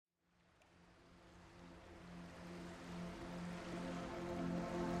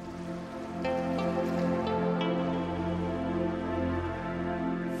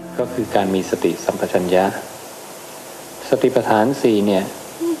ก็คือการมีสติสัมปชัญญะสติปัฏฐาน4เนี่ย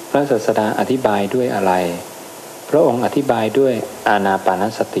พระศาสดาอธิบายด้วยอะไรพระองค์อธิบายด้วยอานาปาน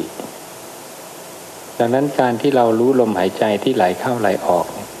สติดังนั้นการที่เรารู้ลมหายใจที่ไหลเข้าไหลออก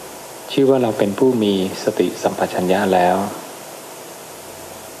ชื่อว่าเราเป็นผู้มีสติสัมปชัญญะแล้ว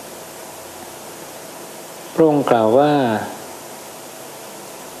พระองค์กล่าวว่า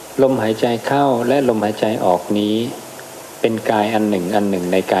ลมหายใจเข้าและลมหายใจออกนี้เป็นกายอันหนึ่ง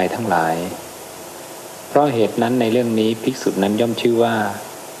ในกายทั้งหลายเพราะเหตุนั้นในเรื่องนี้ภิกษุนั้นย่อมชื่อว่า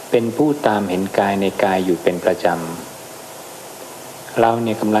เป็นผู้ตามเห็นกายในกายอยู่เป็นประจำเราเ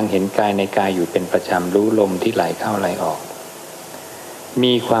นี่ยกำลังเห็นกายในกายอยู่เป็นประจำรู้ลมที่ไหลเข้าไหลออก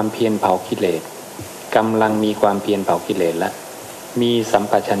มีความเพียรเผากิเลสกำลังมีความเพียรเผากิเลสและมีสัม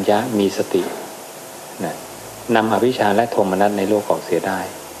ปชัญญะมีสตินำอวิชชาและโทมนัสในโลกออกเสียได้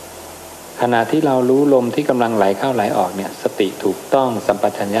ขณะที่เรารู้ลมที่กำลังไหลเข้าไหลออกเนี่ยสติถูกต้องสัมป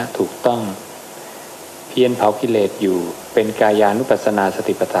ชัญญะถูกต้องเพียรเผากิเลสอยู่เป็นกายานุปัสสนาส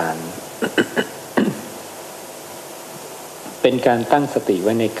ติปัฏฐาน เป็นการตั้งสติไ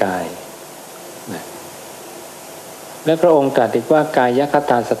ว้ในกายและพระองค์ตรัสอีกว่ากายค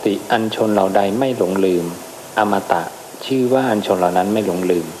ตาสติอันชนเหล่าใดไม่หลงลืมอมตะชื่อว่าอันชนเหล่านั้นไม่หลง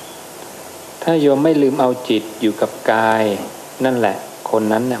ลืมถ้าโยมไม่ลืมเอาจิตอยู่กับกายนั่นแหละคน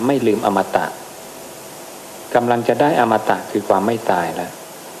นั้นเนี่ยไม่ลืมอมตะกำลังจะได้อมตะคือความไม่ตายแล้ว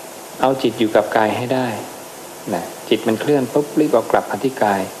เอาจิตอยู่กับกายให้ได้นะจิตมันเคลื่อนปุ๊บรีบออกกลับมาที่ก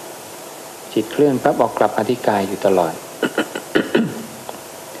ายจิตเคลื่อนปั๊บออกกลับมาที่กายอยู่ตลอด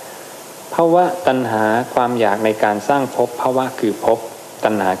ภาวะตัณหาความอยากในการสร้างภพภาวะคือภพตั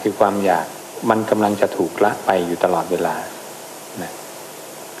ณหาคือความอยากมันกำลังจะถูกละไปอยู่ตลอดเวลานะ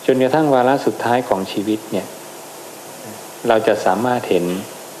จนกระทั่งวาระสุดท้ายของชีวิตเนี่ยเราจะสามารถเห็น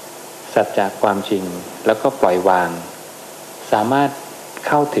สัจจะความจริงแล้วก็ปล่อยวางสามารถ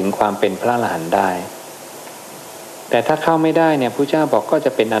เข้าถึงความเป็นพระอรหันต์ได้แต่ถ้าเข้าไม่ได้เนี่ยพระเจ้าบอกก็จ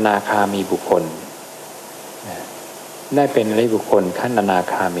ะเป็นอนาคามีบุคคลได้เป็นอริยบุคคลขั้นอนา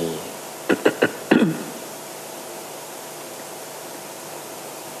คามี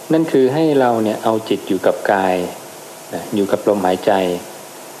นั่นคือให้เราเนี่ยเอาจิตอยู่กับกายอยู่กับลมหายใจ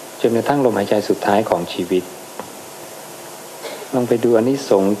จนกระทั่งลมหายใจสุดท้ายของชีวิตลองไปดูอานิ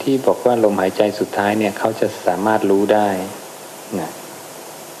สงส์ที่บอกว่าลมหายใจสุดท้ายเนี่ยเขาจะสามารถรู้ได้นะ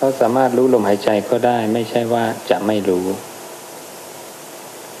เขาสามารถรู้ลมหายใจก็ได้ไม่ใช่ว่าจะไม่รู้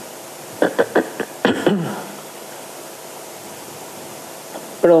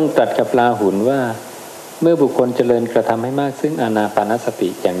พระองค์ตรัสกับราหุลว่าเมื่อบุคคลเจริญกระทำให้มากซึ่งอานาปานสติ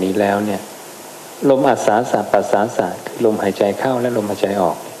อย่างนี้แล้วเนี่ยลมอัศสาสะปัสสาสะคือลมหายใจเข้าและลมหายใจอ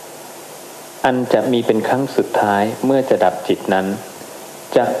อกอันจะมีเป็นครั้งสุดท้ายเมื่อจะดับจิตนั้น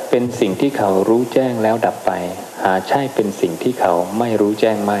จะเป็นสิ่งที่เขารู้แจ้งแล้วดับไปหาใช่เป็นสิ่งที่เขาไม่รู้แ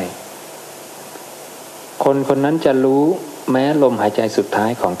จ้งไม่คนคนนั้นจะรู้แม้ลมหายใจสุดท้า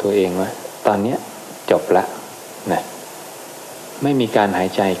ยของตัวเองว่าตอนนี้จบละนะไม่มีการหาย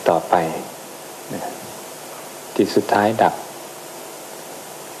ใจอีกต่อไปนะจิตสุดท้ายดับ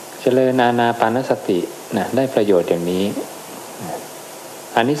เจริญอานาปานสตินะได้ประโยชน์อย่างนี้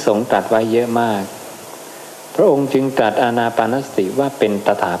อานิสงส์ตรัสไว้เยอะมากพระองค์จึงตรัสอานาปานสติว่าเป็นต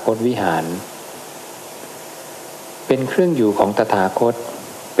ถาคตวิหารเป็นเครื่องอยู่ของตถาคต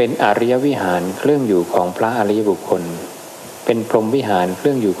เป็นอริยวิหารเครื่องอยู่ของพระอริยบุคคลเป็นพรหมวิหารเค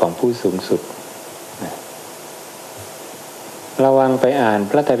รื่องอยู่ของผู้สูงสุดระวังไปอ่าน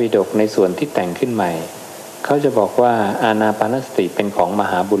พระไตรปิฎกในส่วนที่แต่งขึ้นใหม่เขาจะบอกว่าอานาปานสติเป็นของม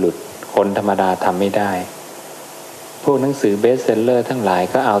หาบุรุษคนธรรมดาทำไม่ได้พวกหนังสือเบสเซลเลอร์ทั้งหลาย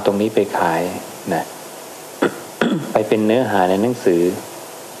ก็เอาตรงนี้ไปขายนะ ไปเป็นเนื้อหาในหนังสือ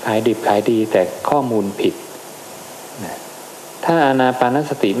ขายดิบขายดีแต่ข้อมูลผิดนะถ้าอานาปาน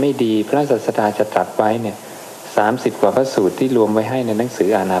สติไม่ดีพระศาสดาจะตรัสไว้เนี่ย30 กว่าพระสูตรที่รวมไว้ให้ในหนังสือ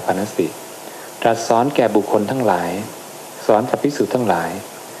อานาปานสติตรัสสอนแก่บุคคลทั้งหลายสอนกับภิกษุทั้งหลาย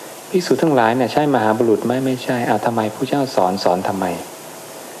ภิกษุทั้งหลายเนี่ยใช่มหาบุรุษไหมไม่ใช่ทำไมพระเจ้าสอนทำไม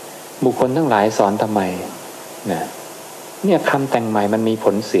บุคคลทั้งหลายสอนทำไมนะเนี่ยคำแต่งใหม่มันมีผ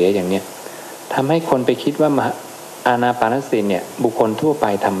ลเสียอย่างเนี้ยทำให้คนไปคิดว่าอานาปานสติเนี่ยบุคคลทั่วไป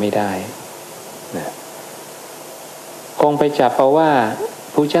ทำไม่ได้นะคงไปจับเอาว่า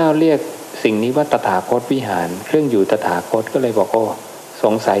พระเจ้าเรียกสิ่งนี้ว่าตถาคตวิหารเครื่องอยู่ตถาคตก็เลยบอกโอ้ส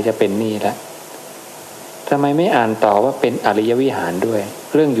งสัยจะเป็นนี่แล้วทำไมไม่อ่านต่อว่าเป็นอริยวิหารด้วย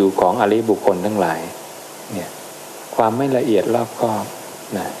เรื่องอยู่ของอริยบุคคลทั้งหลายเนี่ยความไม่ละเอียดรอบคอบ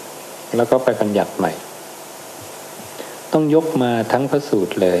นะแล้วก็ไปบัญญัติใหม่ต้องยกมาทั้งพระสูต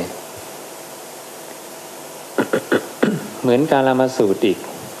รเลย เหมือนกาลามสูตรอีก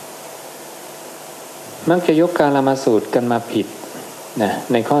มักจะยกกาลามสูตรกันมาผิด นะ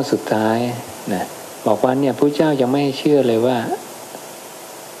ในข้อสุดท้ายนะบอกว่าเนี่ยพระเจ้ายังไม่ให้เชื่อเลยว่า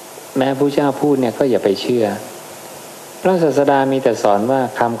แม้พระเจ้าพูดเนี่ยก็อย่าไปเชื่อพระศาสดามีแต่สอนว่า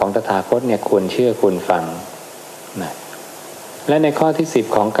คำของตถาคตเนี่ยควรเชื่อควรฟังนะและในข้อที่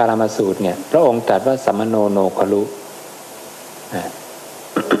10ของกาลามสูตรเนี่ยพระองค์ตรัสว่าสัมมโนโนคลุนะ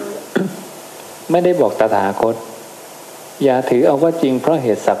ไม่ได้บอกตถาคตอย่าถือเอาว่าจริงเพราะเห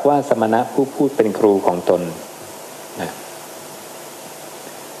ตุสักว่าสมณะผู้พูดเป็นครูของตนนะ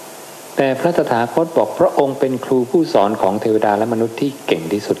แต่พระตถาคตบอกพระองค์เป็นครูผู้สอนของเทวดาและมนุษย์ที่เก่ง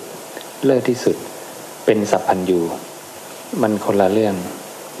ที่สุดเลิศที่สุดเป็นสัพพัญญูมันคนละเรื่อง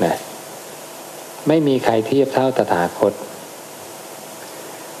นะไม่มีใครเทียบเท่าตถาคต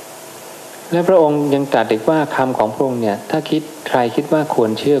และพระองค์ยังตรัสอีกว่าคำของพระองค์เนี่ยถ้าใครคิดว่าคว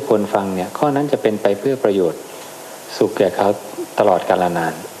รเชื่อควรฟังเนี่ยข้อนั้นจะเป็นไปเพื่อประโยชน์สุขแก่เขาตลอดกาลนา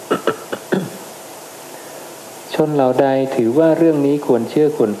น ชนเหล่าใดถือว่าเรื่องนี้ควรเชื่อ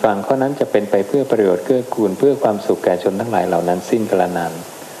ควรฟังข้อนั้นจะเป็นไปเพื่อประโยชน์เกื้อกูลเพื่อความสุขแก่ชนทั้งหลายเหล่านั้นสิ้นกาลนาน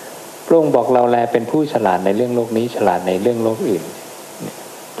พระองค์บอกเราแลเป็นผู้ฉลาดในเรื่องโลกนี้ฉลาดในเรื่องโลกอื่น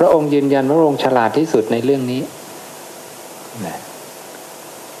พระองค์ยืนยันว่าพระองค์ฉลาดที่สุดในเรื่องนี้นะ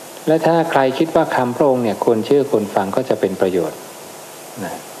และถ้าใครคิดว่าคำพระองค์เนี่ยควรเชื่อควรฟังก็จะเป็นประโยชน์น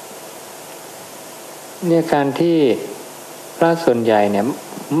ะเนี่ยการที่พระส่วนใหญ่เนี่ย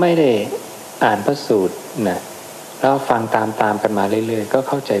ไม่ได้อ่านพระสูตรนะแล้วฟังตามกันมาเรื่อยๆก็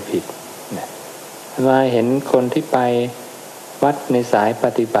เข้าใจผิดนะมาเห็นคนที่ไปวัดในสายป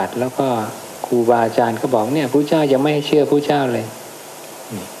ฏิบัติแล้วก็ครูบาอาจารย์ก็บอกเนี่ยพระเจ้ายังไม่ให้เชื่อพระเจ้าเลย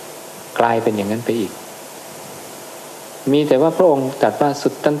กลายเป็นอย่างนั้นไปอีกมีแต่ว่าพระองค์ตรัสว่าสุ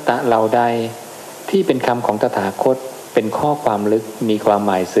ตตันตะเหล่าใดที่เป็นคำของตถาคตเป็นข้อความลึกมีความห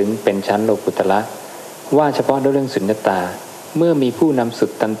มายซึ้งเป็นชั้นโลกุตระว่าเฉพาะด้วยเรื่องสุญญตาเมื่อมีผู้นำสุ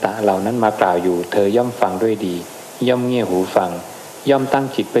ตตันตะเหล่านั้นมากล่าวอยู่เธอย่อมฟังด้วยดีย่อมเงี่ยหูฟังย่อมตั้ง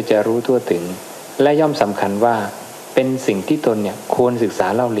จิตเพื่อจะรู้ทั่วถึงและย่อมสำคัญว่าเป็นสิ่งที่ตนเนี่ยควรศึกษา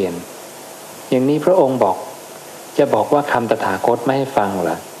เล่าเรียนอย่างนี้พระองค์บอกจะบอกว่าคำตถาคตไม่ให้ฟังเห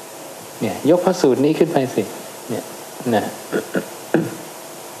รอเนี่ยยกพระสูตรนี้ขึ้นไปสิเนี่ยนะ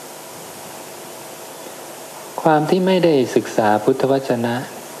ความที่ไม่ได้ศึกษาพุทธวจนะ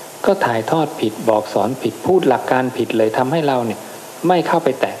ก็ถ่ายทอดผิดบอกสอนผิดพูดหลักการผิดเลยทำให้เราเนี่ยไม่เข้าไป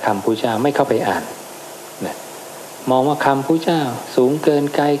แตะคำพุทธเจ้าไม่เข้าไปอ่านนะมองว่าคำพุทธเจ้าสูงเกิน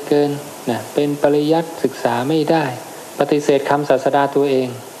ไกลเกินนะเป็นปริยัติศึกษาไม่ได้ปฏิเสธคำศาสดาตัวเอง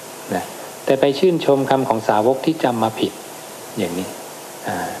นะแต่ไปชื่นชมคำของสาวกที่จำมาผิดอย่างนี้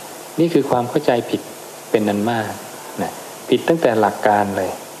นี่คือความเข้าใจผิดเป็นนันมากนะผิดตั้งแต่หลักการเล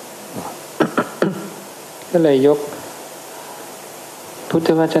ย ก็เลยยกพุทธ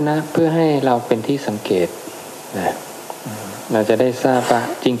วจนะเพื่อให้เราเป็นที่สังเกตนะเราจะได้ทราบว่า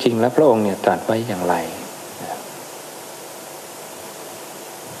จริงๆแล้วพระองค์เนี่ยตรัสไว้อย่างไร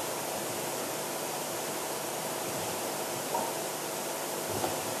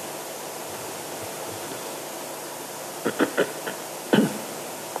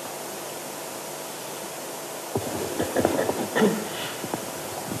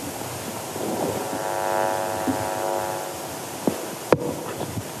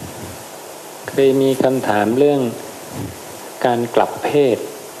เคยมีคำถามเรื่องการกลับเพศ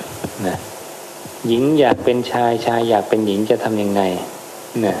นะหญิงอยากเป็นชายชายอยากเป็นหญิงจะทำยังไง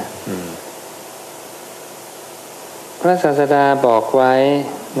นะพระศาสดาบอกไว้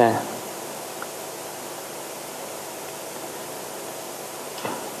นะ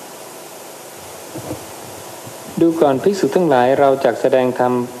ดูก่อนภิกษุทั้งหลายเราจักแสดงธรร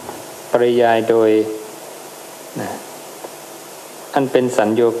มปริยายโดยนะอันเป็นสั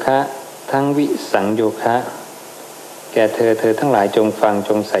ญโยคะทั้งวิสังโยคะแก่เธอทั้งหลายจงฟังจ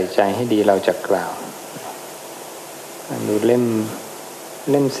งใส่ใจให้ดีเราจะกล่าวดูเ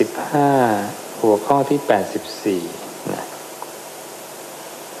ล่ม15หัวข้อที่84นะ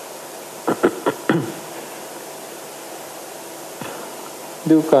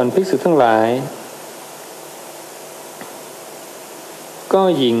ดูก่อนภิกษุทั้งหลายก็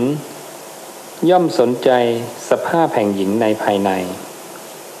หญิงย่อมสนใจสภาพแห่งหญิงในภายใน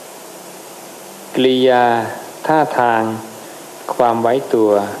กิริยาท่าทางความไว้ตั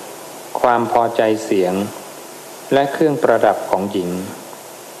วความพอใจเสียงและเครื่องประดับของหญิง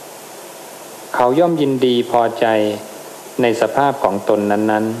เขาย่อมยินดีพอใจในสภาพของตน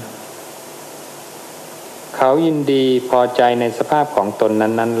นั้นๆเขายินดีพอใจในสภาพของตน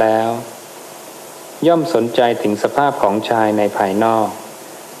นั้นๆแล้วย่อมสนใจถึงสภาพของชายในภายนอก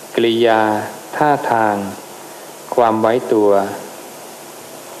กิริยาท่าทางความไว้ตัว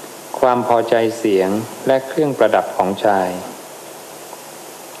ความพอใจเสียงและเครื่องประดับของชาย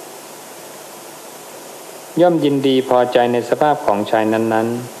ย่อมยินดีพอใจในสภาพของชายนั้น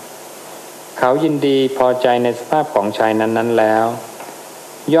ๆเขายินดีพอใจในสภาพของชายนั้นๆแล้ว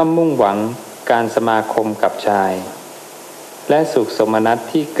ย่อมมุ่งหวังการสมาคมกับชายและสุขสมนัส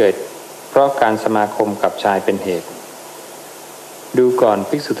ที่เกิดเพราะการสมาคมกับชายเป็นเหตุดูก่อน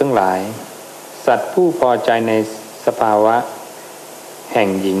ภิกษุทั้งหลายสัตว์ผู้พอใจในสภาวะแห่ง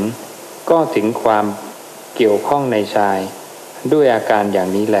หญิงก็ถึงความเกี่ยวข้องในชายด้วยอาการอย่าง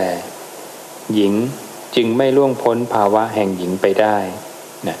นี้แลหญิงจึงไม่ล่วงพ้นภาวะแห่งหญิงไปได้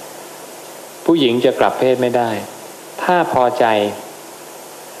นะผู้หญิงจะกลับเพศไม่ได้ถ้าพอใจ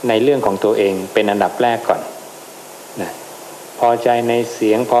ในเรื่องของตัวเองเป็นอันดับแรกก่อนนะพอใจในเสี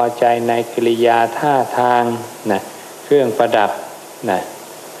ยงพอใจในกริยาท่าทางนะเครื่องประดับนะ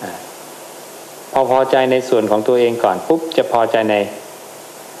พอใจในส่วนของตัวเองก่อนปุ๊บจะพอใจใน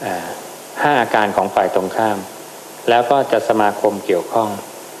5อาการของฝ่ายตรงข้ามแล้วก็จะสมาคมเกี่ยวข้อง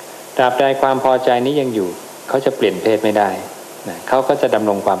ตราบใดความพอใจนี้ยังอยู่เขาจะเปลี่ยนเพศไม่ได้นะเขาก็จะดำ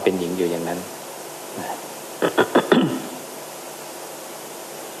รงความเป็นหญิงอยู่อย่างนั้นนะ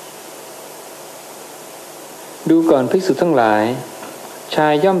ดูก่อนภิกษุทั้งหลายชา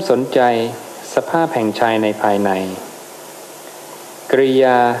ยย่อมสนใจสภาพแห่งชายในภายในกริย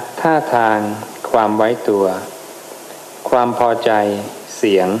าท่าทางความไว้ตัวความพอใจเ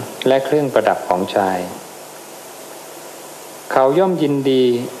สียงและเครื่องประดับของชายเขาย่อมยินดี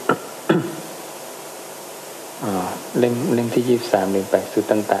เล่มที่23ลืมไปสุต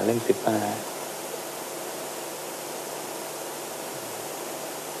ตันตะเล่ม15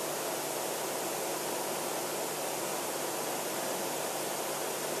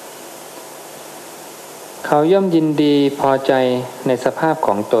เขาย่อมยินดีพอใจในสภาพข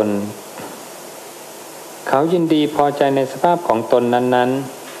องตนเขายินดีพอใจในสภาพของตนนั้น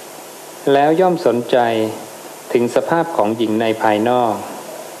ๆแล้วย่อมสนใจถึงสภาพของหญิงในภายนอก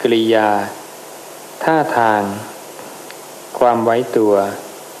กริยาท่าทางความไว้ตัว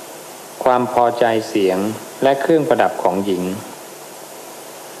ความพอใจเสียงและเครื่องประดับของหญิง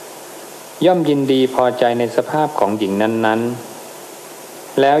ย่อมยินดีพอใจในสภาพของหญิงนั้น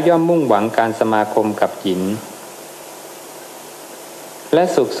ๆแล้วย่อมมุ่งหวังการสมาคมกับหญิงและ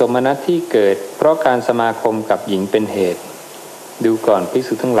สุขสมนัสที่เกิดเพราะการสมาคมกับหญิงเป็นเหตุดูก่อนภิก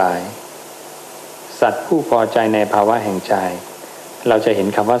ษุทั้งหลายสัตว์ผู้พอใจในภาวะแห่งชายเราจะเห็น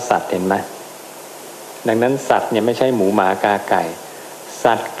คำว่าสัตว์เห็นไหมดังนั้นสัตว์เนี่ยไม่ใช่หมูหมากาไก่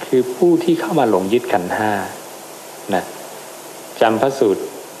สัตว์คือผู้ที่เข้ามาหลงยึดขันธ์ห้านะจำพระสูตร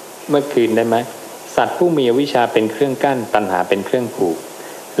เมื่อคืนได้ไหมสัตว์ผู้มีอวิชชาเป็นเครื่องกั้นตัณหาเป็นเครื่องผูก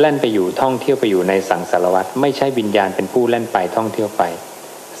แล่นไปอยู่ท่องเที่ยวไปอยู่ในสังสารวัฏไม่ใช่วิญญาณเป็นผู้แล่นไปท่องเที่ยวไป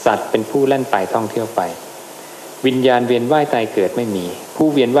สัตว์เป็นผู้แล่นไปท่องเที่ยวไปวิญญาณเวียนว่ายตายเกิดไม่มีผู้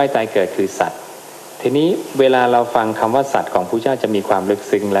เวียนว่ายตายเกิดคือสัตว์ทีนี้เวลาเราฟังคำว่าสัตว์ของพระเจ้าจะมีความลึก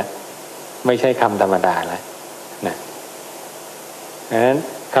ซึ้งแล้วไม่ใช่คำธรรมดาแล้วนะดังนั้น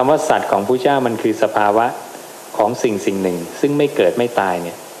คำว่าสัตว์ของพระเจ้ามันคือสภาวะของสิ่งหนึ่งซึ่งไม่เกิดไม่ตายเ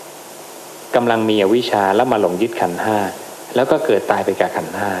นี่ยกำลังมีอวิชชาแล้วมาหลงยึดขันธ์ห้าแล้วก็เกิดตายไปกับขัน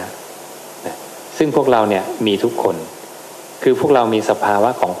ธ์ห้านะซึ่งพวกเราเนี่ยมีทุกคนคือพวกเรามีสภาวะ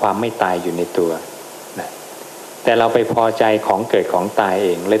ของความไม่ตายอยู่ในตัวนะแต่เราไปพอใจของเกิดของตายเอ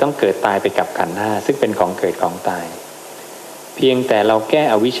งเลยต้องเกิดตายไปกับขันธ์ห้าซึ่งเป็นของเกิดของตายเพียงแต่เราแก้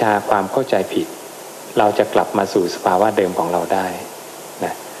อวิชชาความเข้าใจผิดเราจะกลับมาสู่สภาวะเดิมของเราได้น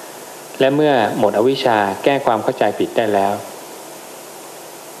ะและเมื่อหมดอวิชชาแก้ความเข้าใจผิดได้แล้ว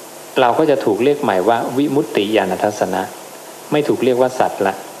เราก็จะถูกเรียกใหม่ว่าวิมุตติญาณทัสสนะไม่ถูกเรียกว่าสัตว์ล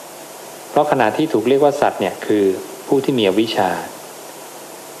ะเพราะขณะที่ถูกเรียกว่าสัตว์เนี่ยคือผู้ที่มีอวิชชา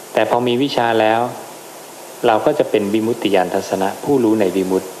แต่พอมีวิชาแล้วเราก็จะเป็นวิมุตติญาณทัสสนะผู้รู้ในวิ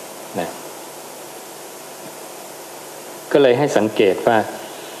มุตตินะก็เลยให้สังเกตว่า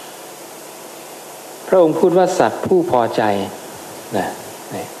พระองค์พูดว่าสัตว์ผู้พอใจนะ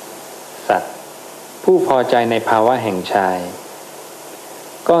สัตว์ผู้พอใจในภาวะแห่งชาย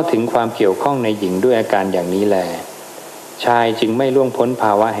ก็ถึงความเกี่ยวข้องในหญิงด้วยอาการอย่างนี้แลชายจึงไม่ล่วงพ้นภ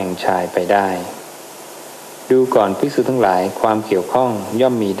าวะแห่งชายไปได้ดูก่อนภิกษุทั้งหลายความเกี่ยวข้องย่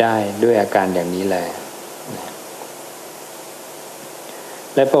อมมีได้ด้วยอาการอย่างนี้แล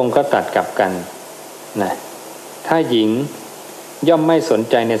และพระองค์ก็ตรัสกลับกันนะถ้าหญิงย่อมไม่สน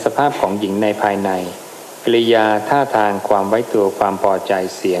ใจในสภาพของหญิงในภายในกริยาท่าทางความไว้ตัวความพอใจ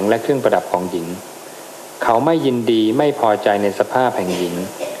เสียงและเครื่องประดับของหญิงเขาไม่ยินดีไม่พอใจในสภาพแห่งหญิง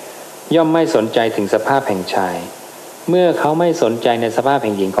ย่อมไม่สนใจถึงสภาพแห่งชายเมื่อเขาไม่สนใจในสภาพแ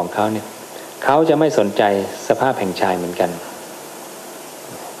ห่งหญิงของเขาเนี่ยเขาจะไม่สนใจสภาพแห่งชายเหมือนกัน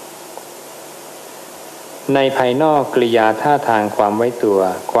ในภายนอกกริยาท่าทางความไว้ตัว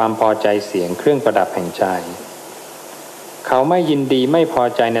ความพอใจเสียงเครื่องประดับแห่งชายเขาไม่ยินดีไม่พอ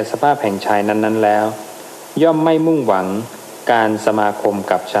ใจในสภาพแห่งชายนั้นๆแล้ว ย่อมไม่มุ่งหวังการสมาคม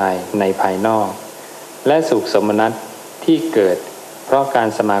กับชายในภายนอกและสุขสมนัตที่เกิดเพราะการ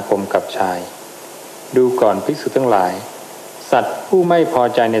สมาคมกับชายดูก่อนภิกษุทั้งหลายสัตว์ผู้ไม่พอ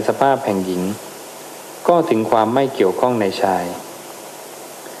ใจในสภาพแห่งหญิงก็ถึงความไม่เกี่ยวข้องในชาย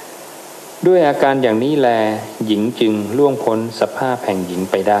ด้วยอาการอย่างนี้แลหญิงจึงล่วงพ้นสภาพแห่งหญิง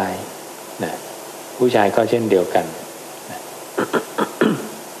ไปได้นะผู้ชายก็เช่นเดียวกันนะ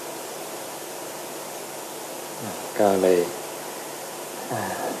ก็เลย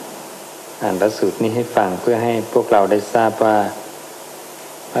อ่านพระสูตรนี้ให้ฟังเพื่อให้พวกเราได้ทราบว่า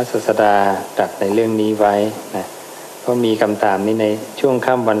พระศาสดาตรัสในเรื่องนี้ไว้นะเพราะมีคำถามนี้ในช่วง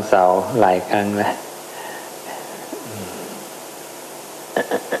ค่ำวันเสาร์หลายครั้งแล้ว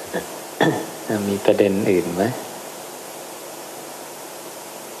มีประเด็นอื่นไหม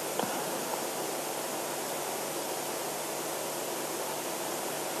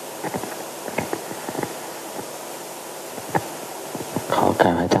ขอกา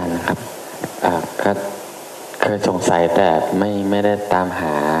รอาจารย์นะครับก็เคยสงสัยแต่ไม่ได้ตามห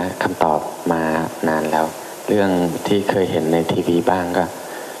าคำตอบมานานแล้วเรื่องที่เคยเห็นในทีวีบ้างก็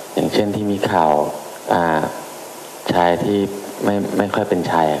อย่างเช่นที่มีข่าวชายที่ไม่ค่อยเป็น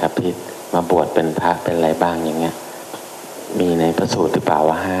ชายครับที่มาบวชเป็นพระเป็นอะไรบ้างอย่างเงี้ยมีในพระสูตรหรือเปล่า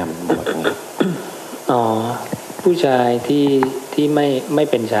ว่าห้ามบวชอย่างเงี้ยอ๋อผู้ชายที่ไม่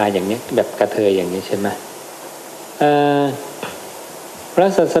เป็นชายอย่างเนี้ยแบบกระเทยอย่างนี้ใช่ไหมพระ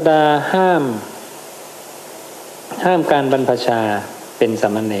ศาสดาห้ามการบรรพชาเป็นสา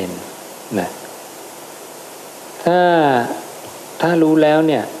มเณรนะถ้ารู้แล้ว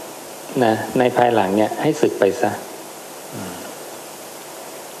เนี่ยนะในภายหลังเนี่ยให้สึกไปซะ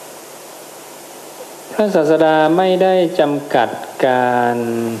พระศาสดาไม่ได้จำกัดก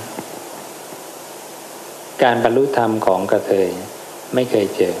ารบรรลุธรรมของกระเทยไม่เคย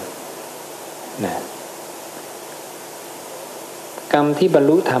เจอนะกรรมที่บรร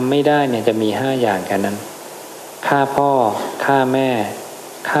ลุธรรมไม่ได้เนี่ยจะมี5อย่างแค่นั้นฆ่าพ่อฆ่าแม่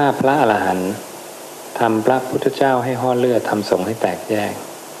ฆ่าพระอรหันต์ทำพระพุทธเจ้าให้ห่อเลือดทำสงฆ์ให้แตกแยก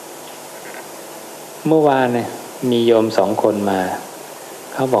เมื่อวานเนี่ยมีโยม2 คนมา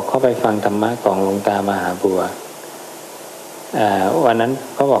เขาบอกเขาไปฟังธรรมะของหลวงตามหาบัววันนั้น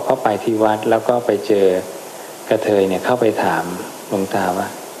เขาบอกเขาไปที่วัดแล้วก็ไปเจอกระเทยเนี่ยเข้าไปถามหลวงตาว่า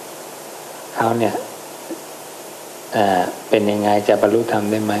เขาเนี่ยเป็นยังไงจะบรรลุธรรม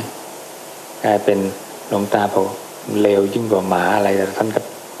ได้ไหมกลายเป็นหลวงตาบอกเลวยิ่งกว่าหมาอะไรแต่ท่านก็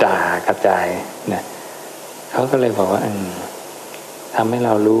ด่ากระจายนะเขาก็เลยบอกว่าทำให้เร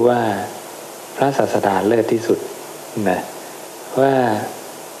ารู้ว่าพระศาสดาเลิศที่สุดนะว่า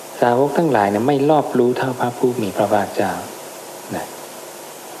สาวกทั้งหลายเนี่ยไม่รอบรู้เท่าพระผู้มีพระภาคเจ้านะ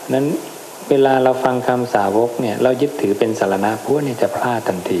นั้นเวลาเราฟังคำสาวกเนี่ยเรายึดถือเป็นสรณะพวกนี้จะพลาด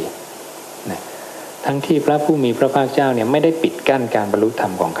ทันทีนะทั้งที่พระผู้มีพระภาคเจ้าเนี่ยไม่ได้ปิดกั้นการบรรลุธรร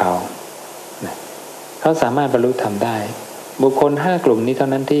มของเขานะเขาสามารถบรรลุธรรมได้บุคคล5 กลุ่มนี้เท่า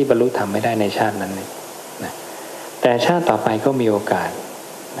นั้นที่บรรลุธรรมไม่ได้ในชาตินั้นนะแต่ชาติต่อไปก็มีโอกาส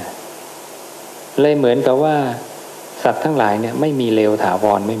นะเลยเหมือนกับว่าสัตว์ทั้งหลายเนี่ยไม่มีเลวถาว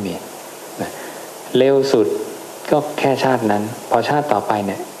รไม่มีนะเลวสุดก็แค่ชาตินั้นพอชาติต่อไปเ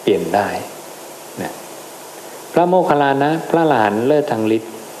นี่ยเปลี่ยนได้นะพระโมคคัลลานะพระอรหันต์เลิศทางฤท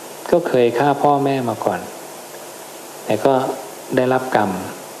ธิ์ก็เคยฆ่าพ่อแม่มาก่อนแต่ก็ได้รับกรรม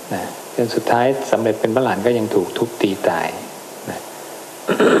นะจนสุดท้ายสำเร็จเป็นพระอรหันต์ก็ยังถูกทุบตีตายนะ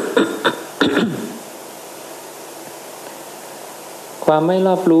ความไม่ร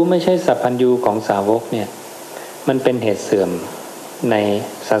อบรู้ไม่ใช่สัพพัญญูของสาวกเนี่ยมันเป็นเหตุเสื่อมใน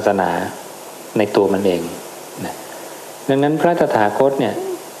ศาสนาในตัวมันเองนะดังนั้นพระตถาคตเนี่ย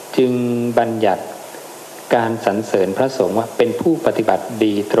จึงบัญญัติการสรรเสริญพระสงฆ์ว่าเป็นผู้ปฏิบัติ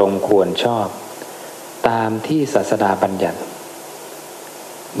ดีตรงควรชอบตามที่ศาสดาบัญญัติ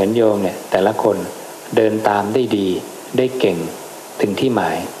เหมือนโยมเนี่ยแต่ละคนเดินตามได้ดีได้เก่งถึงที่หม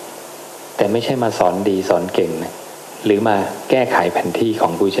ายแต่ไม่ใช่มาสอนดีสอนเก่งนะหรือมาแก้ไขแผนที่ขอ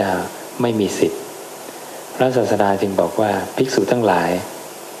งพระเจ้าไม่มีสิทธิ์พระศาสดาจึงบอกว่าภิกษุทั้งหลาย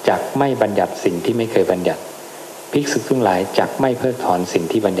จักไม่บัญญัติสิ่งที่ไม่เคยบัญญัติภิกษุทั้งหลายจักไม่เพิกถอนสิ่ง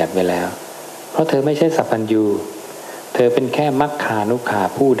ที่บัญญัติไว้แล้วเพราะเธอไม่ใช่สัพพัญญูเธอเป็นแค่มัคคานุคา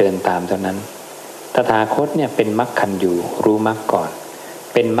ผู้เดินตามเท่านั้นตถาคตเนี่ยเป็นมัคคัญญูรู้มรรคก่อน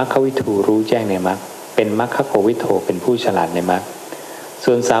เป็นมัคควิทูรู้แจ้งในมรรคเป็นมัคคโกวิโทเป็นผู้ฉลาดในมรรค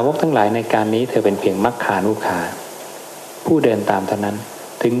ส่วนสาวกทั้งหลายในการนี้เธอเป็นเพียงมัคคานุคาผู้เดินตามเท่านั้น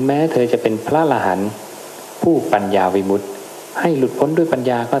ถึงแม้เธอจะเป็นพระอรหันต์ผู้ปัญญาวิมุตติให้หลุดพ้นด้วยปัญ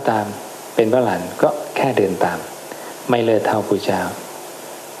ญาก็ตามเป็นพระอรหันต์ก็แค่เดินตามไม่เลิศเท่าพระเจ้า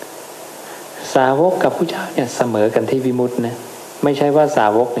สาวกกับพระเจ้าเนี่ยเสมอกันที่วิมุตตินะไม่ใช่ว่าสา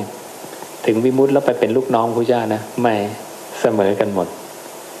วกเนี่ย ถึงวิมุตติแล้วไปเป็นลูกน้องพระเจ้านะไม่เสมอกันหมด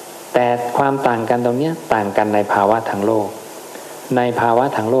แต่ความต่างกันตรงนี้ต่างกันในภาวะทางโลกในภาวะ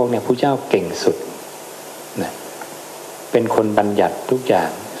ทางโลกเนี่ยพระเจ้าเก่งสุดนะเป็นคนบัญญัติทุกอย่าง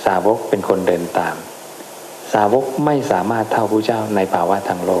สาวกเป็นคนเดินตามสาวกไม่สามารถเท่าพระเจ้าในภาวะ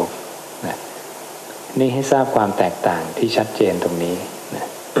ทางโลกนะนี่ให้ทราบความแตกต่างที่ชัดเจนตรงนี้นะ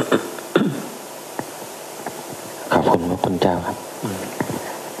ขอบคุณพระคุณเจ้าครับ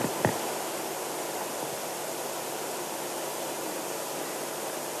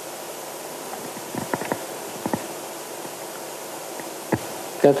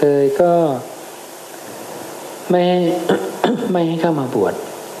กระเทยก็ไม่ไม่ให้เข้ามาบวช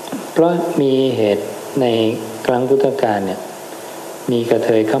เพราะมีเหตุในครั้งพุทธกาลเนี่ยมีกระเท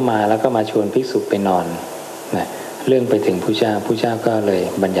ยเข้ามาแล้วก็มาชวนภิกษุไปนอนนะเรื่องไปถึงผู้เจ้าก็เลย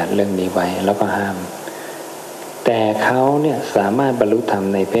บัญญัติเรื่องนี้ไว้แล้วก็ห้ามแต่เขาเนี่ยสามารถบรรลุธรรม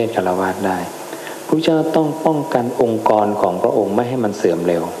ในเพศฆราวาสได้ผู้เจ้าต้องป้องกันองค์กรของพระองค์ไม่ให้มันเสื่อม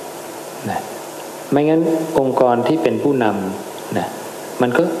เร็วนะไม่งั้นองค์กรที่เป็นผู้นำนะมัน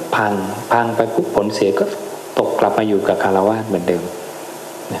ก็พังไปปุ๊บผลเสียก็ตกกลับมาอยู่กับฆราวาสเหมือนเดิม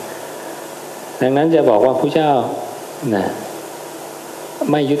นะดังนั้นจะบอกว่าพระเจ้านะ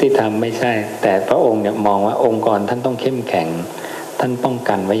ไม่ยุติธรรมไม่ใช่แต่พระองค์เนี่ยมองว่าองค์กรท่านต้องเข้มแข็งท่านป้อง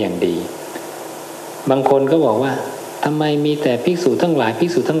กันไว้อย่างดีบางคนก็บอกว่าทำไมมีแต่ภิกษุทั้งหลาย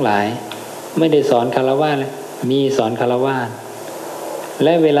ไม่ได้สอนฆราวาสเลยมีสอนฆราวาสแล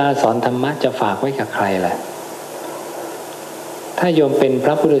ะเวลาสอนธรรมะจะฝากไว้กับใครล่ะถ้าโยมเป็นพ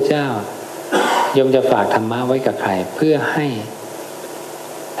ระพุทธเจ้าโยมจะฝากธรรมะไว้กับใครเพื่อให้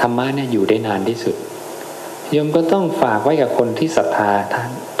ธรรมะเนี่ยอยู่ได้นานที่สุดโยมก็ต้องฝากไว้กับคนที่ศรัทธาท่าน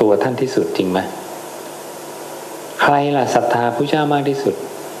ตัวท่านที่สุดจริงไหมใครล่ะศรัทธาพระเจ้ามากที่สุด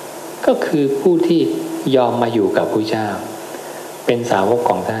ก็คือผู้ที่ยอมมาอยู่กับพระเจ้าเป็นสาวก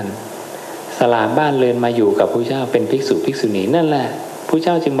ของท่านสละบ้านเรือนมาอยู่กับพระเจ้าเป็นภิกษุภิกษุณีนั่นแหละพระเ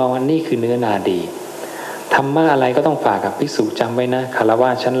จ้าจึงมองว่านี่คือเนื้อนาดีธรรมะอะไรก็ต้องฝากกับภิกษุจำไว้นะคารวะ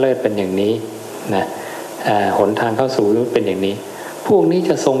ชั้นเลิศเป็นอย่างนี้นะหนทางเข้าสู่เป็นอย่างนี้พวกนี้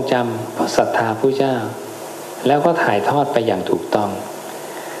จะทรงจำเพราะศรัทธาพระเจ้าแล้วก็ถ่ายทอดไปอย่างถูกต้อง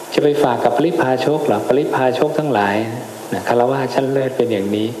จะไปฝากกับปริพาชกหรอปริพาชกทั้งหลายนะคารวะชั้นเลิศเป็นอย่าง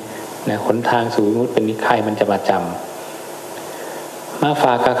นี้นะหนทางสู่วิมุตติเป็นนิใครมันจะมาจำมาฝ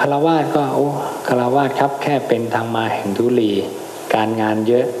ากกับคารวะก็โอ้คารวะครับแค่เป็นทางมาแห่งทุลีการงาน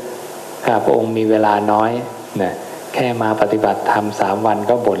เยอะข้าพระองค์มีเวลาน้อยนะแค่มาปฏิบัติธรรม3 วัน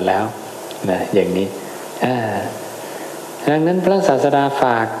ก็บ่นแล้วนะอย่างนี้ดังนั้นพระศาสดาฝ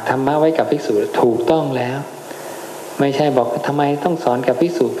ากธรรมะไว้กับภิกษุถูกต้องแล้วไม่ใช่บอกทำไมต้องสอนกับภิ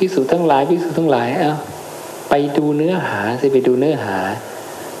กษุทั้งหลายไปดูเนื้อหาสิไปดูเนื้อหา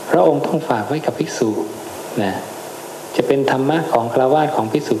พระองค์ต้องฝากไว้กับภิกษุนะจะเป็นธรรมะของฆราวาสของ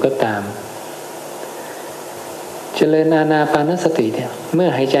ภิกษุก็ตามเจริญอานาปานสติเนี่ยเมื่อ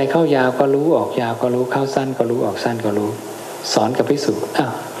หายใจเข้ายาวก็รู้ออกยาวก็รู้เข้าสั้นก็รู้ออกสั้นก็รู้สอนกับภิกษุ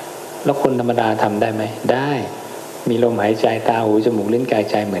แล้วคนธรรมดาทำได้ไหมได้มีลมหายใจตาหูจมูกลิ้นกาย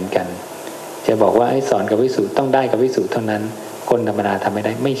ใจเหมือนกันจะบอกว่าไอ้สอนกับภิกษุต้องได้กับภิกษุเท่านั้นคนธรรมดาทำไม่ไ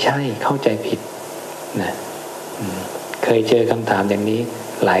ด้ไม่ใช่เข้าใจผิดนะเคยเจอคำถามอย่างนี้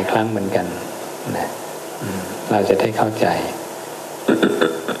หลายครั้งเหมือนกันนะเราจะได้เข้าใจ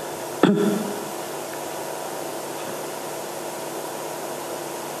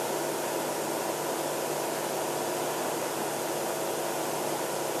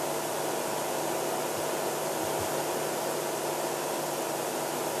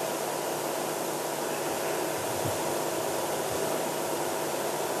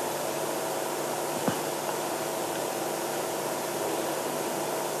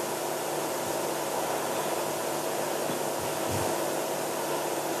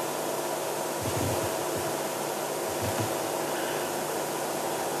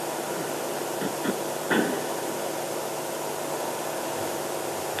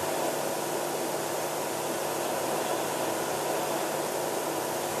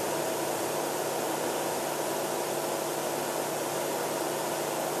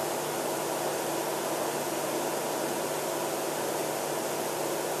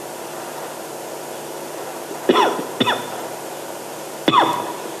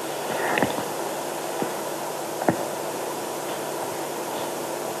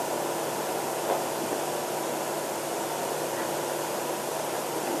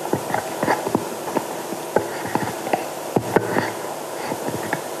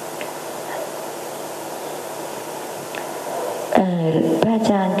พระอา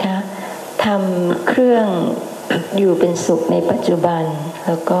จารย์คะทำเครื่องอยู่เป็นสุขในปัจจุบันแ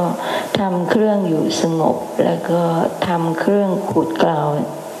ล้วก็ทำเครื่องอยู่สงบแล้วก็ทำเครื่องขูดเกลา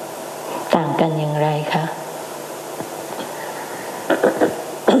ต่างกันอย่างไรคะ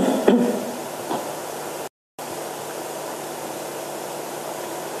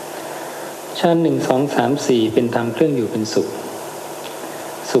ฌาน1 2 3 4เป็นธรรมเครื่องอยู่เป็นสุข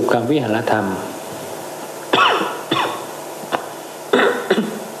สุขกับวิหารธรรม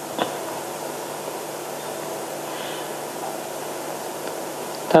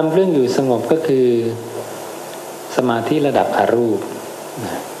ธรรมเครื่องอยู่สงบก็คือสมาธิระดับอรูป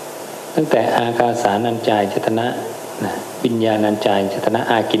ตั้งแต่อากาสานัญจายตนะวิญญาณัญจายตนะ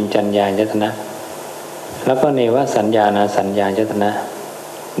อากิญจัญญายตนะแล้วก็เนวสัญญานาสัญญายตนะ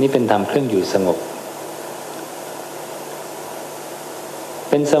นี่เป็นธรรมเครื่องอยู่สงบ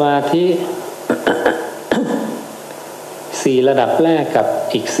เป็นสมาธิ 4 ระดับแรกกับ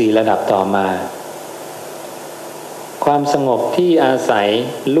อีก4 ระดับต่อมาความสงบที่อาศัย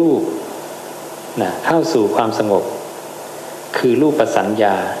รูปเข้าสู่ความสงบคือรูปสัญญ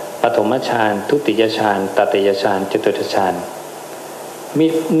าปฐมฌานทุติยฌานตติยฌานจตุตฌาน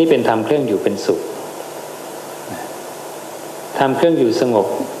นี่เป็นธรรมเครื่องอยู่เป็นสุขธรรมเครื่องอยู่สงบ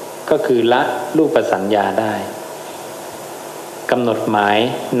ก็คือละรูปสัญญาได้กำหนดหมาย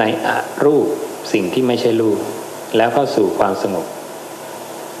ในอรูปสิ่งที่ไม่ใช่รูปแล้วเข้าสู่ความสงบ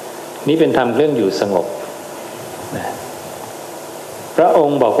นี้เป็นธรรมเครื่องอยู่สงบพระอง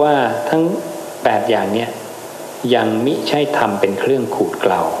ค์บอกว่าทั้ง8อย่างเนี้ยยังมิใช่ธรรมเป็นเครื่องขูดเก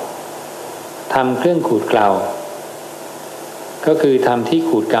ลาธรรมเครื่องขูดเกลาก็คือธรรมที่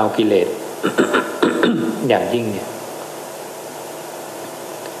ขูดเกลากิเลส อย่างยิ่งเนี่ย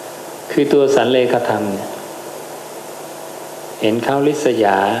คือตัวสันเลขธรรมเนี่ยเห็นเขาลิษย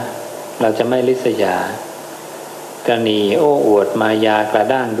าเราจะไม่ลิษยากระหนีโอ้อวดมายากระ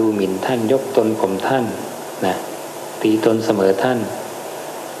ด้างดูหมิ่นท่านยกตนข่มท่านนะตีตนเสมอท่าน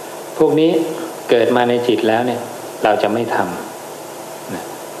พวกนี้เกิดมาในจิตแล้วเนี่ยเราจะไม่ทำนะ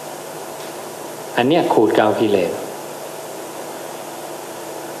อันเนี้ยขูดเกลากิเลส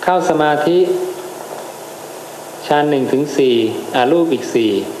เข้าสมาธิฌาน1 ถึง 4อารูปอีก4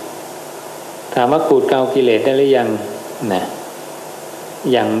ถามว่าขูดเกลากิเลสได้หรือยังนะ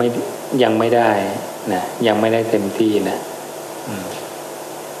ยังไม่ได้นะยังไม่ได้เต็มที่นะ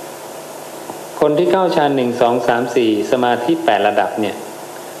คนที่เข้าฌาน1 2 3 4สมาธิ8 ระดับเนี่ย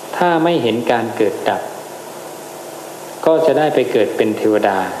ถ้าไม่เห็นการเกิดดับก็จะได้ไปเกิดเป็นเทวด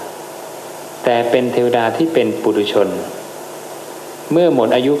าแต่เป็นเทวดาที่เป็นปุถุชนเมื่อหมด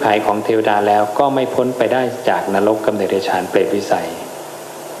อายุขัยของเทวดาแล้วก็ไม่พ้นไปได้จากนรกกำเนิดเดรัจฉานเปรตวิสัย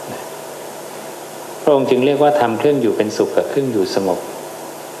พระองค์จึงเรียกว่าทำเครื่องอยู่เป็นสุขกับเครื่องอยู่สงบ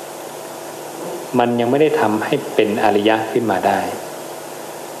มันยังไม่ได้ทำให้เป็นอริยะขึ้นมาได้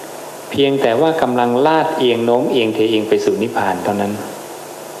เพียงแต่ว่ากำลังลาดเอียงโน้มเอียงเทเอียงไปสู่นิพพานเท่านั้น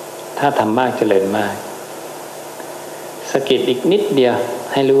ถ้าทำมากเจริญมากสกิดอีกนิดเดียว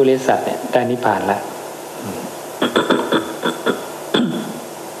ให้รู้อริยสัจเนี่ยได้นิพพานละ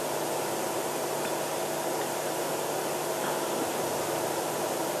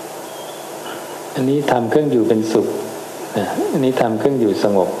อันนี้ทำเครื่องอยู่เป็นสุขอันนี้ทำเครื่องอยู่ส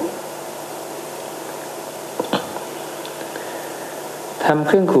งบทำเ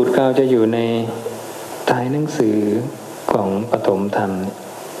ครื่องขูดเกลาจะอยู่ในท้ายหนังสือของปฐมธรรม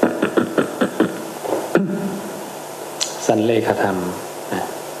สันเลขธรรม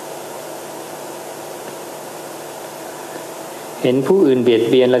เห็นผู้อื่นเบียด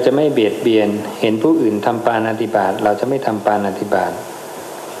เบียนเราจะไม่เบียดเบียนเห็นผู้อื่นทำปาณาติบาตเราจะไม่ทำปาณาติบาต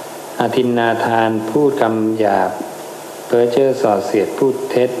อาทินนาทานพูดคำหยาบเพ้อเจ้อส่อเสียดพูด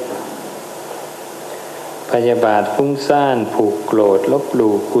เท็จพยาบาทฟุ้งซ่านผูกโกรธลบห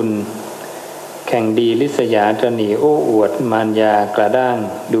ลู่คุณแข่งดีลิษยาตระหนีโอ้อวดมารยากระด้าง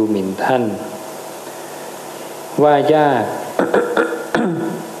ดูหมิ่นท่านว่ายาก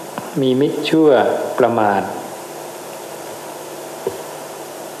มีมิจฉาชั่วประมาท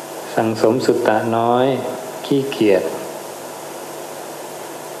สั่งสมสุตตะน้อยขี้เกียจ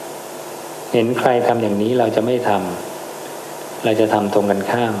เห็นใครทำอย่างนี้เราจะไม่ทำเราจะทำตรงกัน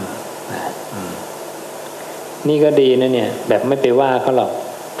ข้ามนี่ก็ดีนะเนี่ยแบบไม่ไปว่าเขาหรอก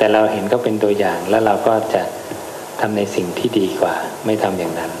แต่เราเห็นเขาเป็นตัวอย่างแล้วเราก็จะทำในสิ่งที่ดีกว่าไม่ทำอย่า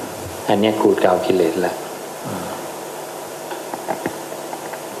งนั้นอันนี้ขูดเกลากิเลสละ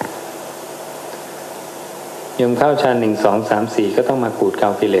ยมเข้าฌาน1 2 3 4ก็ต้องมาขูดเกล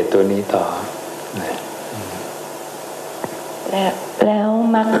ากิเลสตัวนี้ต่อแล้ว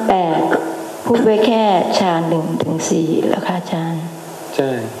มรรค8พูดไว้แค่ฌาน1 ถึง 4แล้วค่ะอาจารย์ใช่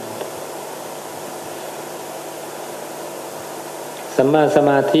สัมมาส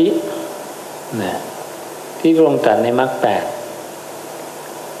มาธิที่ลงตัดในมรรค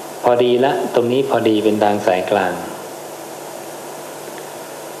8พอดีละตรงนี้พอดีเป็นทางสายกลาง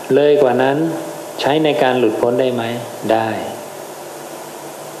เลยกว่านั้นใช้ในการหลุดพ้นได้ไหมได้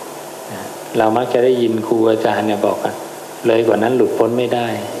เรามักจะได้ยินครูอาจารย์เนี่ยบอกว่าเลยกว่านั้นหลุดพ้นไม่ได้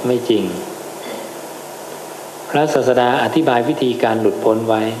ไม่จริงพระศาสดาอธิบายวิธีการหลุดพ้น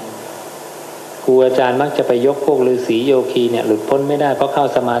ไว้ครูอาจารย์มักจะไปยกพวกฤาษีโยคีเนี่ยหลุดพ้นไม่ได้เพราะเข้า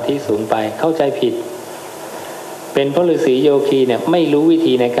สมาธิสูงไปเข้าใจผิดเป็นเพราะฤาษีโยคีเนี่ยไม่รู้วิ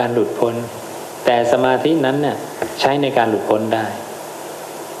ธีในการหลุดพ้นแต่สมาธินั้นเนี่ยใช้ในการหลุดพ้นได้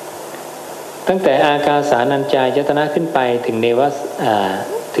ตั้งแต่อากาสานัญจายตนะขึ้นไปถึง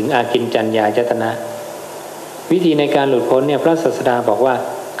ถึงอากิญจัญญายตนะวิธีในการหลุดพ้นเนี่ยพระศาสดาบอกว่า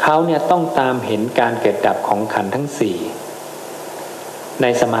เขาเนี่ยต้องตามเห็นการเกิดดับของขันธ์ทั้งสี่ใน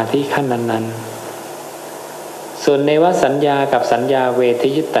สมาธิขั้นนั้นๆส่วนเนวสัญญากับสัญญาเวท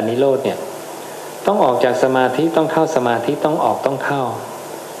ยิตตนิโรธเนี่ยต้องออกจากสมาธิต้องเข้าสมาธิต้องออกต้องเข้า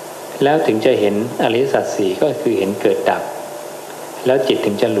แล้วถึงจะเห็นอริยสัจสี่ก็คือเห็นเกิดดับแล้วจิต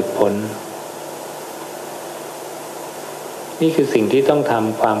ถึงจะหลุดพ้นนี่คือสิ่งที่ต้องท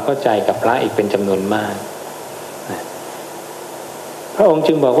ำความเข้าใจกับพระอีกเป็นจำนวนมากพระองค์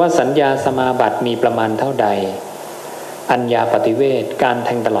จึงบอกว่าสัญญาสมาบัติมีประมาณเท่าใดอัญญาปฏิเวทการแท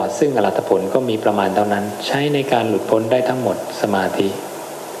งตลอดซึ่งอรหัตผลก็มีประมาณเท่านั้นใช้ในการหลุดพ้นได้ทั้งหมดสมาธิ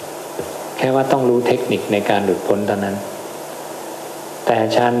แค่ว่าต้องรู้เทคนิคในการหลุดพ้นเท่านั้นแต่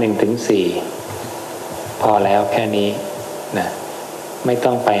ฌาน1 ถึง 4พอแล้วแค่นี้นะไม่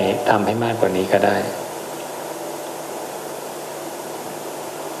ต้องไปทำให้มากกว่านี้ก็ได้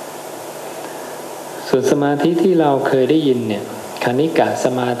ส่วนสมาธิที่เราเคยได้ยินเนี่ยคณิกะส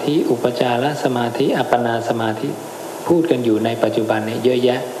มาธิอุปจารสมาธิอัปปนาสมาธิพูดกันอยู่ในปัจจุบันเนี่ยเยอะแย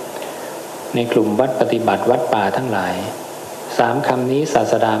ะในกลุ่มวัดปฏิบัติวัดป่าทั้งหลาย3 คำนี้ศา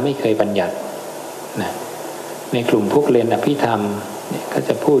สดาไม่เคยบัญญัตินะในกลุ่มพวกเรียนอภิธรรมก็จ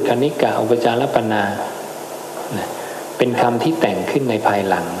ะพูดคณิกะอุปจารอัปปนานะเป็นคำที่แต่งขึ้นในภาย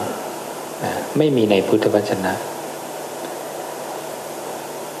หลังนะไม่มีในพุทธวจนะ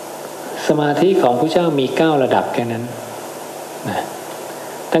สมาธิของพระเจ้ามี9 ระดับแค่นั้นนะ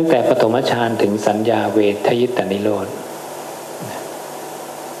ตั้งแต่ปฐมฌานถึงสัญญาเวทยิตตนิโรธ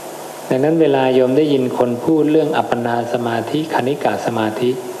ดังนั้นเวลาโยมได้ยินคนพูดเรื่องอัปปนาสมาธิคณิกะสมาธิ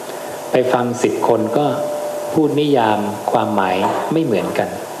ไปฟัง10 คนก็พูดนิยามความหมายไม่เหมือนกัน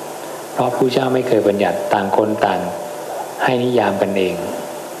เพราะพระเจ้าไม่เคยบัญญัติต่างคนต่างให้นิยามกันเอง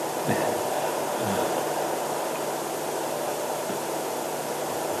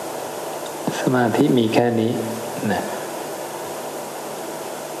สมาธิมีแค่นี้นะ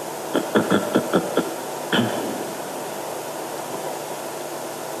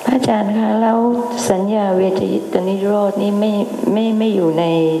อาจารย์คะแล้วสัญญาเวทยิตตนิโรธนี่ไม่อยู่ใน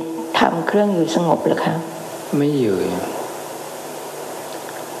ธรรมเครื่องอยู่สงบหรือคะไม่อยู่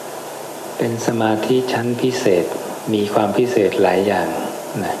เป็นสมาธิชั้นพิเศษมีความพิเศษหลายอย่าง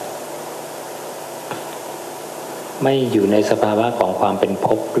นะไม่อยู่ในสภาวะของความเป็นภ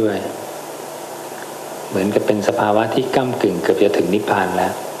พด้วยเหมือนกับเป็นสภาวะที่ก้ำกึ่งเกือบจะถึงนิพพานแล้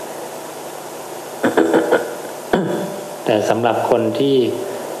ว แต่สำหรับคนที่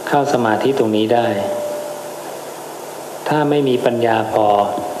เข้าสมาธิตรงนี้ได้ถ้าไม่มีปัญญาพอ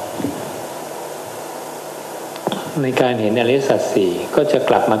ในการเห็นอริยสัจสี่ก็จะ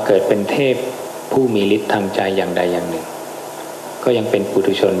กลับมาเกิดเป็นเทพผู้มีฤทธิ์ทางใจอย่างใดอย่างหนึ่งก็ยังเป็นปุ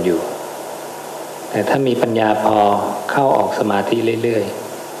ถุชนอยู่แต่ถ้ามีปัญญาพอเข้าออกสมาธิเรื่อย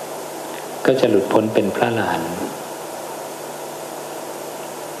ๆก็จะหลุดพ้นเป็นพระอรหันต์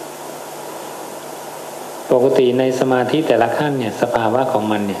ปกติในสมาธิแต่ละขั้นเนี่ยสภาวะของ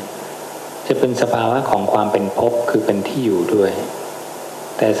มันเนี่ยจะเป็นสภาวะของความเป็นภพคือเป็นที่อยู่ด้วย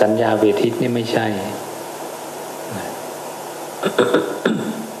แต่สัญญาเวทิตนี่ไม่ใช่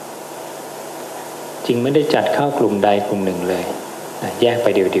จึงไม่ได้จัดเข้ากลุ่มใดกลุ่มหนึ่งเลยแยกไป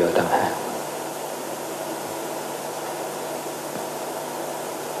เดียวๆต่างหาก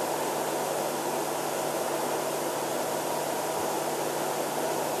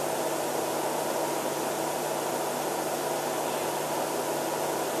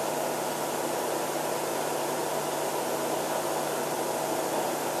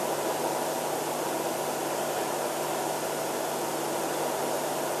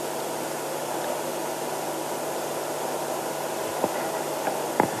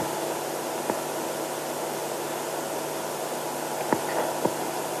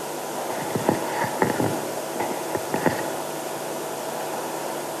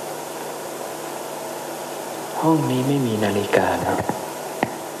ห้องนี้ไม่มีนาฬิกาครับ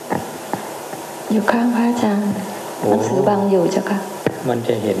อยู่ข้างพระอาจารย์หนังสือบังอยู่เจ้าค่ะมันจ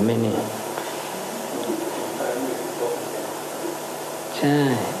ะเห็นไหมนี่ใช่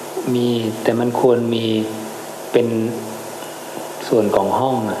มีแต่มันควรมีเป็น ส่วนของห้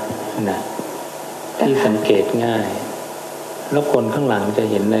องนะที่สังเกตง่ายแล้วคนข้างหลังจะ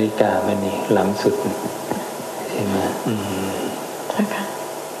เห็นนาฬิกามันนี่หลังสุดใช่ไหมใช่ค่ะ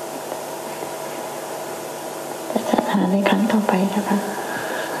จะหาในครั้งต่อไปนะคะ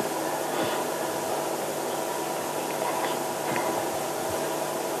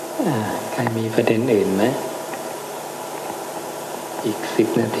ใครมีประเด็นอื่นไหมอีก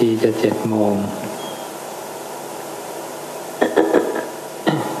10 นาทีจะ7 โมง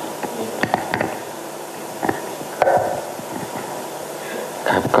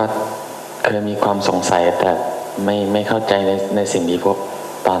ครับก็เคยมีความสงสัยแต่ไม่เข้าใจในสิ่งที่พวก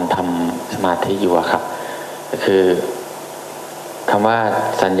ตอนทำสมาธิอยู่อะครับก็คือคำว่า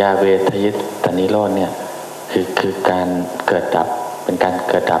สัญญาเวทยิตนิโรธเนี่ยคือการเกิดดับเป็นการ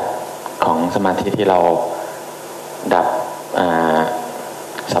เกิดดับของสมาธิที่เราดับ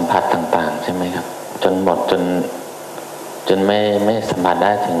สัมผัสต่างๆใช่ไหมครับจนหมดจนไม่สัมผัสไ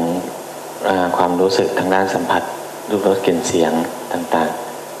ด้ถึงความรู้สึกทางด้านสัมผัสรูปรสกลิ่นเสียงต่าง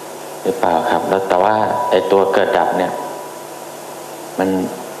ๆหรือเปล่าครับแล้วแต่ว่าไอ้ตัวเกิดดับเนี่ยมัน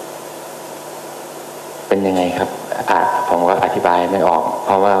เป็นยังไงครับผมก็อธิบายไม่ออกเพ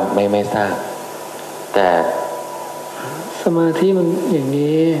ราะว่าไม่ทราบแต่สมาธิมันอย่าง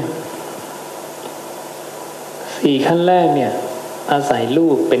นี้4 ขั้นแรกเนี่ยอาศัยรู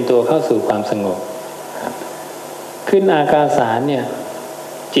ปเป็นตัวเข้าสู่ความสงบขึ้นอากาสารเนี่ย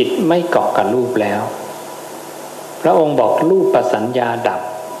จิตไม่เกาะกับรูปแล้วพระองค์บอกรูปปัสสัญญาดับ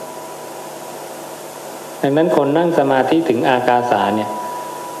ดังนั้นคนนั่งสมาธิถึงอากาสารเนี่ย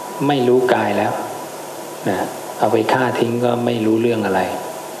ไม่รู้กายแล้วนะเอาไปฆ่าทิ้งก็ไม่รู้เรื่องอะไร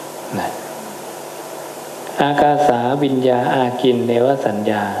นะอากาสาวิญญาอากินเนวสัญ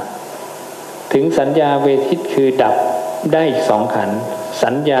ญาถึงสัญญาเวทิตคือดับได้อีก2 ขันธ์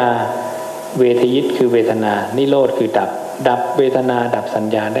สัญญาเวทยิตคือเวทนานิโรธคือดับเวทนาดับสัญ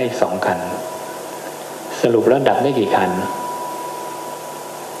ญาได้อีก2 ขันธ์สรุปแล้วดับได้กี่ขันธ์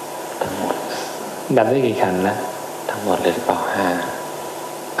ดับได้กี่ขันธ์นะทั้งหมดเลยหรือเปล่า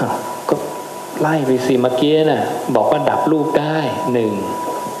5ก็ไล่ไปสิเมื่อกี้น่ะบอกว่าดับรูปได้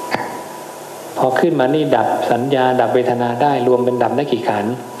1พอขึ้นมานี่ดับสัญญาดับเวทนาได้รวมเป็นดับได้กี่ขัน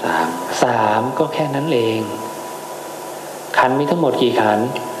ธ์3ก็แค่นั้นเองขันธ์มีทั้งหมดกี่ขันธ์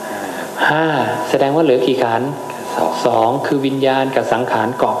5แสดงว่าเหลือกี่ขันธ์2คือวิญญาณกับสังขาร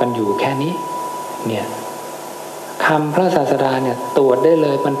เกาะกันอยู่แค่นี้เนี่ยคำพระศาสดาเนี่ยตรวจได้เล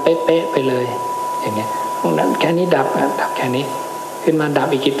ยมันเป๊ะๆไปเลยอย่างเงี้ยตรงนั้นแค่นี้ดับแค่นี้ขึ้นมาดับ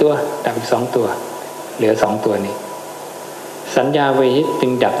อีกกี่ตัวดับอีก2 ตัวเหลือ2 ตัวนี้สัญญาเวทิตจึ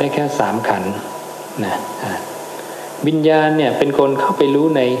งดับได้แค่3 ขันธ์นะวิญญาณเนี่ยเป็นคนเข้าไปรู้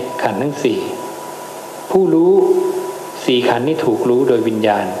ในขันธ์ทั้ง4ผู้รู้4 ขันธ์นี้ถูกรู้โดยวิญญ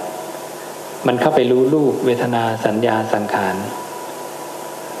าณมันเข้าไปรู้รูปเวทนาสัญญาสังขาร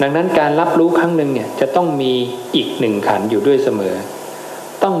ดังนั้นการรับรู้ครั้งหนึ่งเนี่ยจะต้องมีอีก1 ขันธ์อยู่ด้วยเสมอ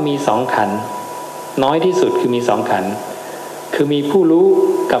ต้องมี2 ขันธ์น้อยที่สุดคือมี2 ขันธ์คือมีผู้รู้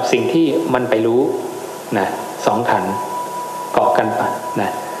กับสิ่งที่มันไปรู้นะ2 ขันธ์เกาะกันปะน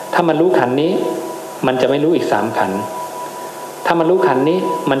ะถ้ามันรู้ขันธ์นี้มันจะไม่รู้อีก3 ขันธ์ถ้ามันรู้ขันธ์นี้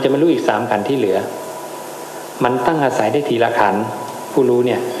มันจะไม่รู้อีก3 ขันธ์ที่เหลือมันตั้งอาศัยได้ทีละขันธ์ผู้รู้เ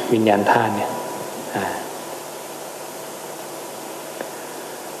นี่ยวิญญาณธาตุเนี่ย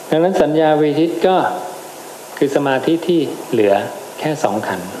ดังนั้นสัญญาเวทิตก็คือสมาธิที่เหลือแค่2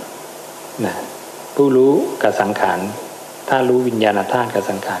 ขันธ์นะผู้รู้กับสังขารถ้ารู้วิญญาณธาตุกับ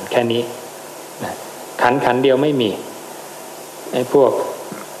สังขารแค่นี้นะขันธ์เดียวไม่มีไอ้พวก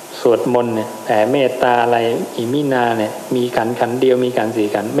สวดมนต์เนี่ยแผ่เมตตาอะไรอิมินาเนี่ยมีขันธ์เดียวมีขันธ์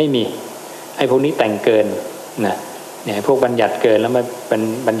4 ขันธ์ไม่มีไอ้พวกนี้แต่งเกินนะเนี่ยพวกบัญญัติเกินแล้วมันเป็น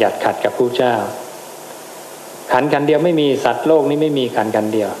บัญญัติขัดกับผู้เจ้าขันธ์เดียวไม่มีสัตว์โลกนี้ไม่มีขัน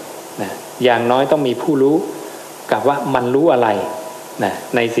ธ์เดียวนะอย่างน้อยต้องมีผู้รู้กับว่ามันรู้อะไรนะ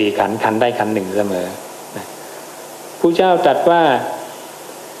ใน4 ขันธ์ขันธ์ใดขันธ์หนึ่งเสมอนะผู้เจ้าตรัสว่า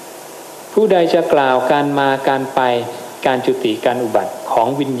ผู้ใดจะกล่าวการมาการไปการจุติการอุบัติของ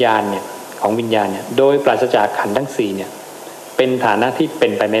วิญญาณเนี่ยโดยปราศจากขันธ์ทั้ง4เนี่ยเป็นฐานะที่เป็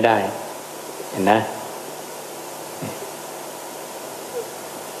นไปไม่ได้เห็นนะ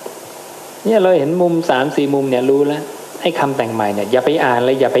เนี่ยเราเห็นมุม3-4 มุมเนี่ยรู้แล้วให้คำแต่งใหม่เนี่ยอย่าไปอ่านเ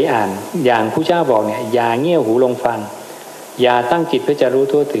ลยอย่าไปอ่านอย่างผู้เจ้าบอกเนี่ยอย่าเงี่ยวหูลงฟังอย่าตั้งจิตเพื่อจะรู้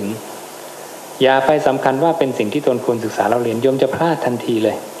ทั่วถึงอย่าไปสำคัญว่าเป็นสิ่งที่ตนควรศึกษาเราเรียนโยมจะพลาดทันทีเล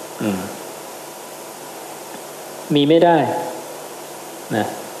ยมีไม่ได้นะ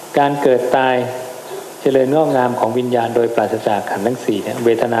การเกิดตายเจริญงอกงามของวิญญาณโดยปราศจากขันธ์ทั้ง4เนี่ยเว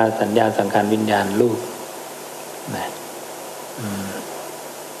ทนาสัญญาสังขารวิญญาณรูปนะ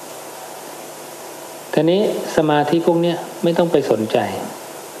ทีนี้สมาธิพวกเนี้ยไม่ต้องไปสนใจ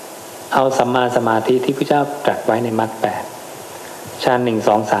เอาสัมมาสมาธิที่พระเจ้าตรัสไว้ในมรรค 8ฌาน1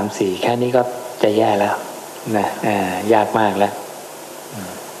 2 3 4แค่นี้ก็จะแย่แล้วนะยากมากแล้ว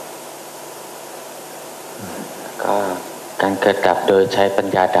ก็การเกิดดับโดยใช้ปัญ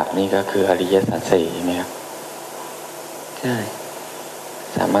ญาดับนี่ก็คืออริยสัจสี่ใช่ไหมครับใช่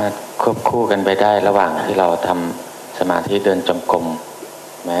สามารถควบคู่กันไปได้ระหว่างที่เราทำสมาธิเดินจงกรม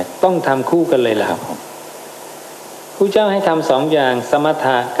แม้ต้องทำคู่กันเลยล่ะครับพระเจ้าให้ทำ2 อย่างสมถ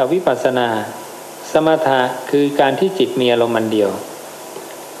ะกับวิปัสสนาสมถะคือการที่จิตมีอารมณ์อันเดียว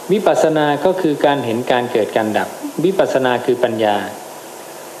วิปัสสนาก็คือการเห็นการเกิดการดับวิปัสสนาคือปัญญา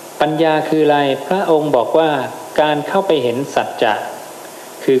ปัญญาคืออะไรพระองค์บอกว่าการเข้าไปเห็นสัจจะ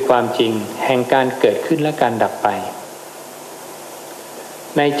คือความจริงแห่งการเกิดขึ้นและการดับไป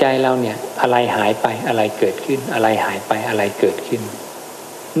ในใจเราเนี่ยอะไรหายไปอะไรเกิดขึ้นอะไรหายไปอะไรเกิดขึ้น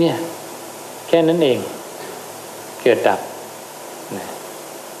เนี่ยแค่นั้นเองเกิดดับนะ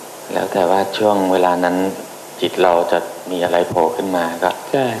แล้วแต่ว่าช่วงเวลานั้นจิตเราจะมีอะไรโผล่ขึ้นมาก็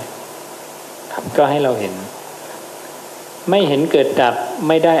ใช่ก็ให้เราเห็นไม่เห็นเกิดดับไ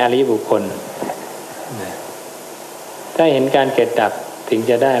ม่ได้อริยบุคคลนะถ้าเห็นการเกิดดับถึง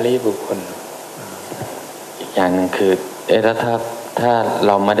จะได้อริยบุคคลอีกอย่างหนึ่งคือแล้วถ้าเ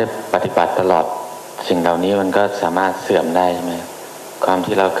ราไม่ได้ปฏิบัติตลอดสิ่งเหล่านี้มันก็สามารถเสื่อมได้ใช่ไหมความ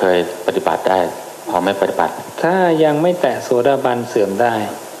ที่เราเคยปฏิบัติได้พอไม่ปฏิบัติถ้ายังไม่แตะโสดาบันเสื่อมได้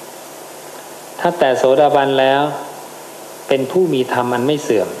ถ้าแตะโสดาบันแล้วเป็นผู้มีธรรมอันไม่เ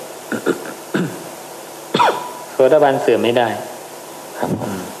สื่อม โสดาบันเสื่อมไม่ได้ครับ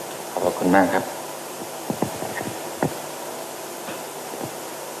ขอบคุณมากครับ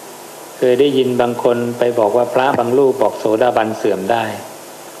เคยได้ยินบางคนไปบอกว่าพระบางรูปบอกโสดาบันเสื่อมได้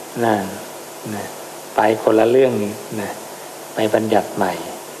นั่นนะไปคนละเรื่องนะไปบัญญัติใหม่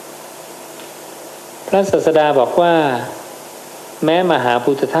พระศาสดาบอกว่าแม้มหา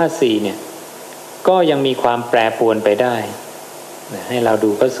พุทธธาตุ4เนี่ยก็ยังมีความแปรปรวนไปได้นะให้เราดู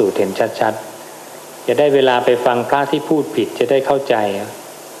พระสูตรเห็นชัดๆจะได้เวลาไปฟังพระที่พูดผิดจะได้เข้าใจ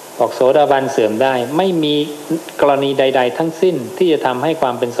บอกโสดาบันเสื่อมได้ไม่มีกรณีใดๆทั้งสิ้นที่จะทำให้คว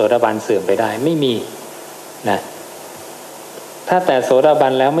ามเป็นโสดาบันเสื่อมไปได้ไม่มีนะถ้าแต่โสดาบั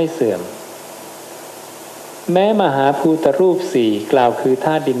นแล้วไม่เสื่อมแม้มหาภูตรูป4กล่าวคือธ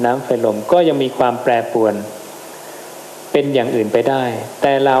าตุดินน้ำไฟลมก็ยังมีความแปรปรวนเป็นอย่างอื่นไปได้แ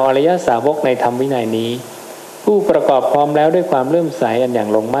ต่เราอริยสาวกในธรรมวินัยนี้ผู้ประกอบพร้อมแล้วด้วยความเลื่อมใสอันอย่าง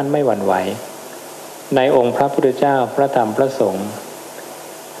ลงมั่นไม่หวั่นไหวในองค์พระพุทธเจ้าพระธรรมพระสงฆ์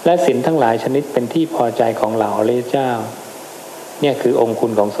และศีลทั้งหลายชนิดเป็นที่พอใจของเหล่าอริยเจ้าเนี่ยคือองค์คุ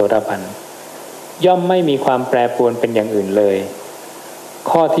ณของโสดาบันย่อมไม่มีความแปรปรวนเป็นอย่างอื่นเลย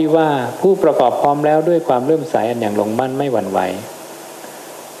ข้อที่ว่าผู้ประกอบพร้อมแล้วด้วยความเลื่อมใสอันอย่างลงมั่นไม่หวั่นไหว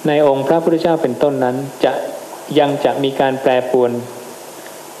ในองค์พระพุทธเจ้าเป็นต้นนั้นยังจะมีการแปรปรวน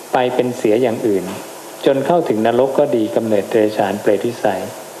ไปเป็นเสียอย่างอื่นจนเข้าถึงนรกก็ดีกำเนิดเดรัจฉานเปรตวิสัย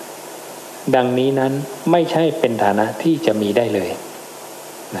ดังนี้นั้นไม่ใช่เป็นฐานะที่จะมีได้เลย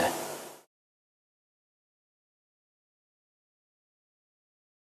นะ